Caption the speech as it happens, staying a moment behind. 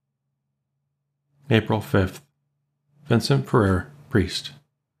April 5th. Vincent Ferrer, priest.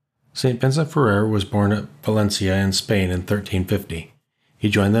 St. Vincent Ferrer was born at Valencia in Spain in 1350. He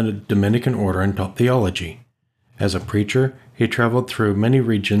joined the Dominican order and taught theology. As a preacher, he traveled through many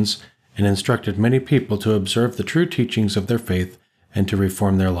regions and instructed many people to observe the true teachings of their faith and to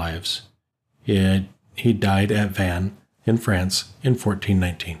reform their lives. He died at Vannes, in France, in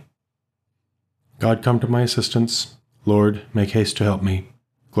 1419. God, come to my assistance. Lord, make haste to help me.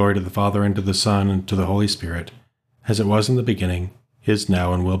 Glory to the Father, and to the Son, and to the Holy Spirit, as it was in the beginning, is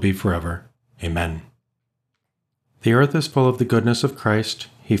now, and will be forever. Amen. The earth is full of the goodness of Christ.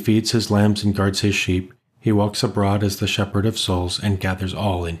 He feeds his lambs and guards his sheep. He walks abroad as the shepherd of souls, and gathers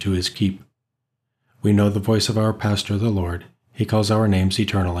all into his keep. We know the voice of our pastor, the Lord. He calls our names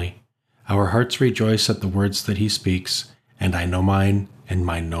eternally. Our hearts rejoice at the words that he speaks, and I know mine, and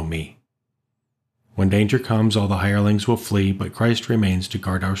mine know me. When danger comes, all the hirelings will flee, but Christ remains to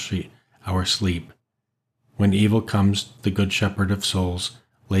guard our sleep. When evil comes, the good shepherd of souls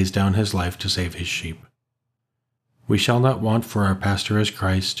lays down his life to save his sheep. We shall not want, for our pastor is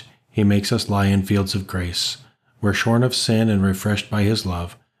Christ. He makes us lie in fields of grace, where shorn of sin and refreshed by his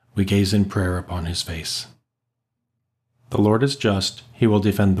love, we gaze in prayer upon his face. The Lord is just, he will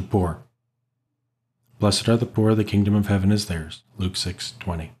defend the poor. Blessed are the poor, the kingdom of heaven is theirs. Luke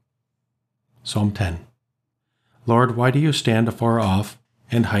 6:20. Psalm 10. Lord, why do you stand afar off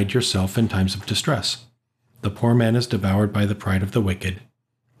and hide yourself in times of distress? The poor man is devoured by the pride of the wicked.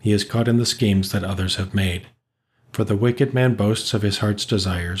 He is caught in the schemes that others have made. For the wicked man boasts of his heart's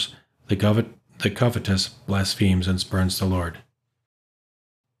desires. The covetous blasphemes and spurns the Lord.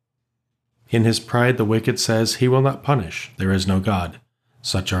 In his pride the wicked says, he will not punish, there is no God.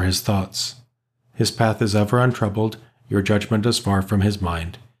 Such are his thoughts. His path is ever untroubled, your judgment is far from his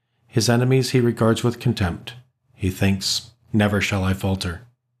mind. His enemies he regards with contempt. He thinks, never shall I falter.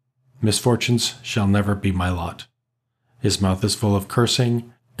 Misfortunes shall never be my lot. His mouth is full of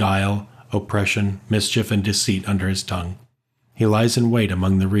cursing, guile, oppression, mischief, and deceit under his tongue. He lies in wait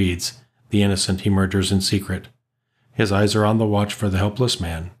among the reeds. The innocent he murders in secret. His eyes are on the watch for the helpless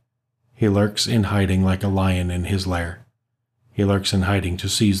man. He lurks in hiding like a lion in his lair. He lurks in hiding to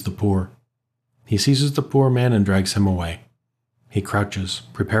seize the poor. He seizes the poor man and drags him away. He crouches,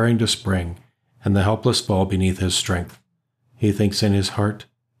 preparing to spring, and the helpless fall beneath his strength. He thinks in his heart,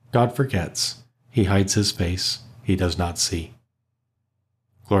 God forgets. He hides his face. He does not see.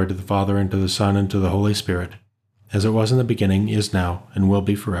 Glory to the Father, and to the Son, and to the Holy Spirit, as it was in the beginning, is now, and will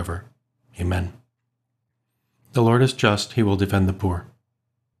be forever. Amen. The Lord is just. He will defend the poor.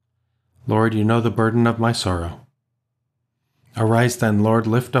 Lord, you know the burden of my sorrow. Arise then, Lord,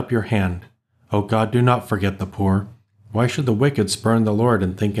 lift up your hand. O God, do not forget the poor. Why should the wicked spurn the Lord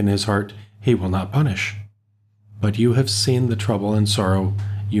and think in his heart, he will not punish? But you have seen the trouble and sorrow,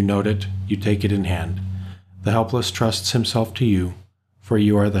 you note it, you take it in hand. The helpless trusts himself to you, for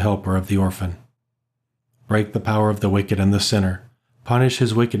you are the helper of the orphan. Break the power of the wicked and the sinner. Punish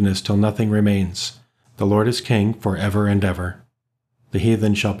his wickedness till nothing remains. The Lord is king for ever and ever. The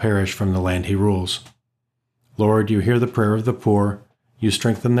heathen shall perish from the land he rules. Lord, you hear the prayer of the poor, you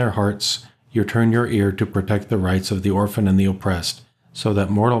strengthen their hearts, you turn your ear to protect the rights of the orphan and the oppressed, so that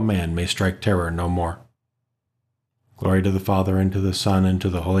mortal man may strike terror no more. Glory to the Father, and to the Son, and to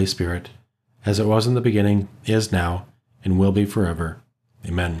the Holy Spirit, as it was in the beginning, is now, and will be forever.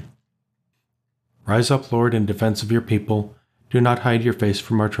 Amen. Rise up, Lord, in defense of your people. Do not hide your face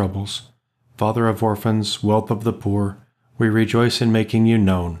from our troubles. Father of orphans, wealth of the poor, we rejoice in making you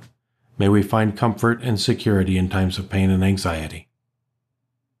known. May we find comfort and security in times of pain and anxiety.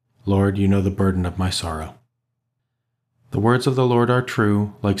 Lord, you know the burden of my sorrow. The words of the Lord are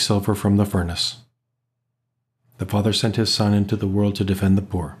true, like silver from the furnace. The Father sent his Son into the world to defend the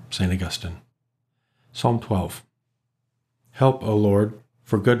poor. St. Augustine. Psalm 12. Help, O Lord,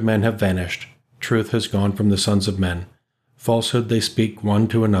 for good men have vanished. Truth has gone from the sons of men. Falsehood they speak one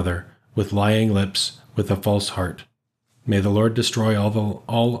to another, with lying lips, with a false heart. May the Lord destroy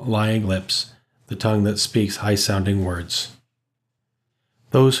all lying lips, the tongue that speaks high-sounding words.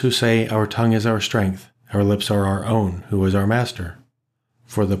 Those who say, our tongue is our strength, our lips are our own, who is our master?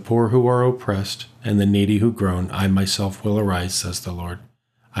 For the poor who are oppressed, and the needy who groan, I myself will arise, says the Lord.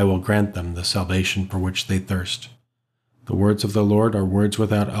 I will grant them the salvation for which they thirst. The words of the Lord are words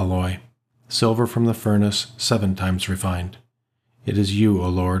without alloy, silver from the furnace, 7 times refined. It is you, O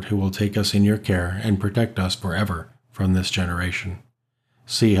Lord, who will take us in your care and protect us forever from this generation.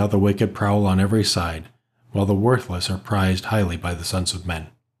 See how the wicked prowl on every side, while the worthless are prized highly by the sons of men.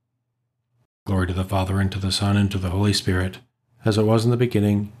 Glory to the Father, and to the Son, and to the Holy Spirit, as it was in the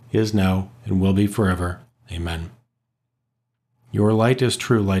beginning, is now, and will be forever. Amen. Your light is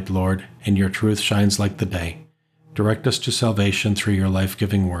true light, Lord, and your truth shines like the day. Direct us to salvation through your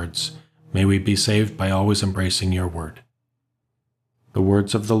life-giving words. May we be saved by always embracing your word. The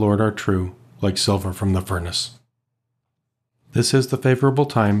words of the Lord are true, like silver from the furnace. This is the favorable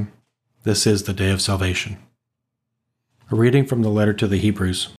time. This is the day of salvation. A reading from the letter to the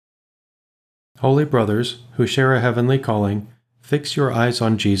Hebrews. Holy brothers, who share a heavenly calling, fix your eyes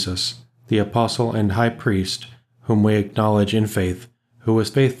on Jesus, the apostle and high priest, whom we acknowledge in faith, who was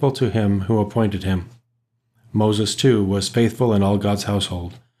faithful to him who appointed him. Moses, too, was faithful in all God's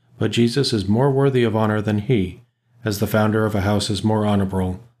household, but Jesus is more worthy of honor than he, as the founder of a house is more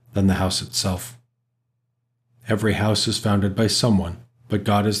honorable than the house itself. Every house is founded by someone, but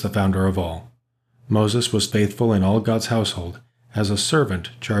God is the founder of all. Moses was faithful in all God's household, as a servant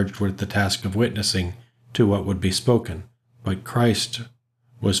charged with the task of witnessing to what would be spoken, but Christ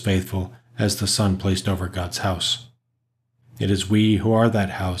was faithful as the Son placed over God's house. It is we who are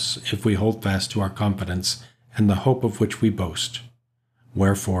that house if we hold fast to our confidence and the hope of which we boast.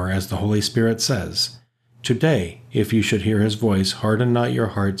 Wherefore, as the Holy Spirit says, "Today, if you should hear his voice, harden not your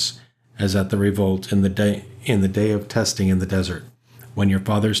hearts as at the revolt in the day of testing in the desert, when your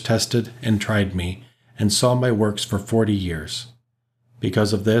fathers tested and tried me, and saw my works for 40 years.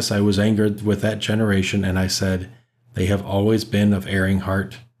 Because of this I was angered with that generation, and I said, They have always been of erring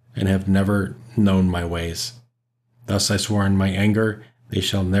heart, and have never known my ways. Thus I swore in my anger, they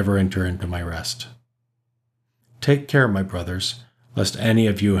shall never enter into my rest. Take care, my brothers, lest any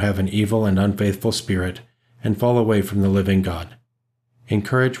of you have an evil and unfaithful spirit, and fall away from the living God.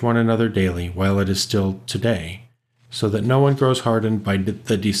 Encourage one another daily while it is still today, so that no one grows hardened by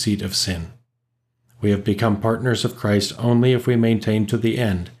the deceit of sin. We have become partners of Christ only if we maintain to the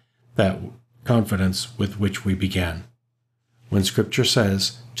end that confidence with which we began. When Scripture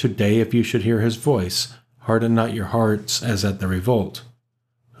says, "Today if you should hear his voice, harden not your hearts as at the revolt,"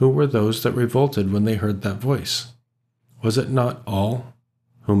 who were those that revolted when they heard that voice? Was it not all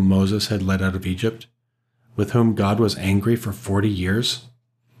whom Moses had led out of Egypt, with whom God was angry for 40 years?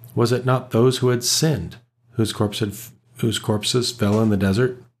 Was it not those who had sinned, whose corpses fell in the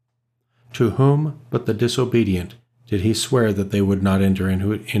desert? To whom but the disobedient did he swear that they would not enter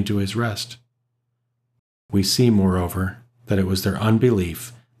into his rest? We see, moreover, that it was their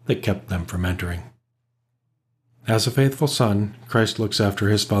unbelief that kept them from entering. As a faithful son, Christ looks after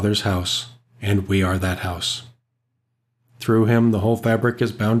his Father's house, and we are that house. Through him the whole fabric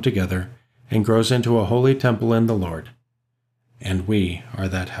is bound together and grows into a holy temple in the Lord, and we are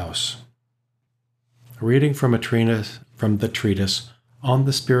that house. A reading from the treatise On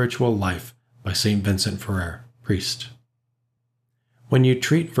the Spiritual Life by St. Vincent Ferrer, priest. When you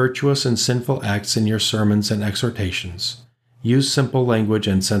treat virtuous and sinful acts in your sermons and exhortations, use simple language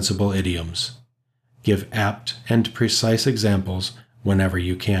and sensible idioms. Give apt and precise examples whenever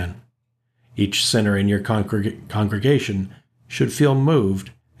you can. Each sinner in your congregation should feel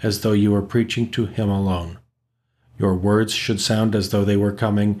moved as though you were preaching to him alone. Your words should sound as though they were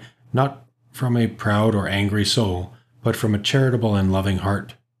coming not from a proud or angry soul, but from a charitable and loving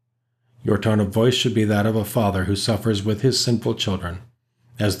heart. Your tone of voice should be that of a father who suffers with his sinful children,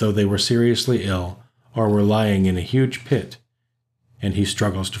 as though they were seriously ill or were lying in a huge pit, and he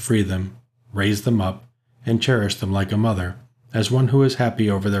struggles to free them, raise them up, and cherish them like a mother, as one who is happy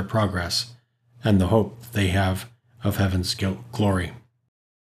over their progress and the hope they have of heaven's glory.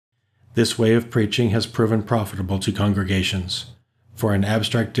 This way of preaching has proven profitable to congregations, for an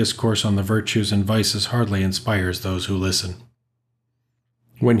abstract discourse on the virtues and vices hardly inspires those who listen.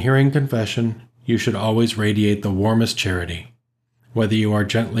 When hearing confession, you should always radiate the warmest charity. Whether you are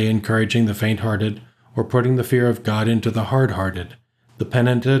gently encouraging the faint-hearted or putting the fear of God into the hard-hearted, the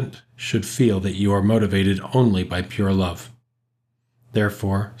penitent should feel that you are motivated only by pure love.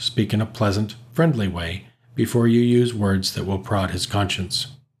 Therefore, speak in a pleasant, friendly way before you use words that will prod his conscience.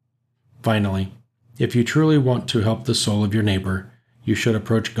 Finally, if you truly want to help the soul of your neighbor, you should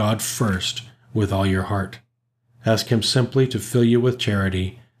approach God first with all your heart. Ask him simply to fill you with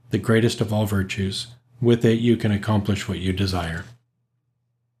charity, the greatest of all virtues. With it you can accomplish what you desire.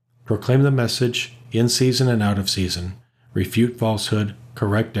 Proclaim the message in season and out of season. Refute falsehood,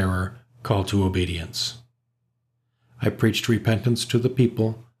 correct error, call to obedience. I preached repentance to the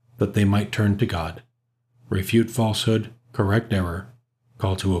people that they might turn to God. Refute falsehood, correct error,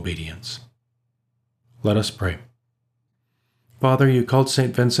 call to obedience. Let us pray. Father, you called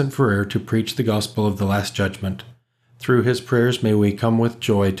St. Vincent Ferrer to preach the gospel of the Last Judgment. Through his prayers may we come with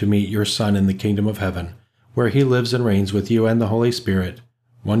joy to meet your Son in the kingdom of heaven, where he lives and reigns with you and the Holy Spirit,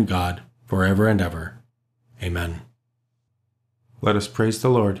 one God, forever and ever. Amen. Let us praise the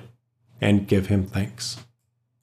Lord and give him thanks.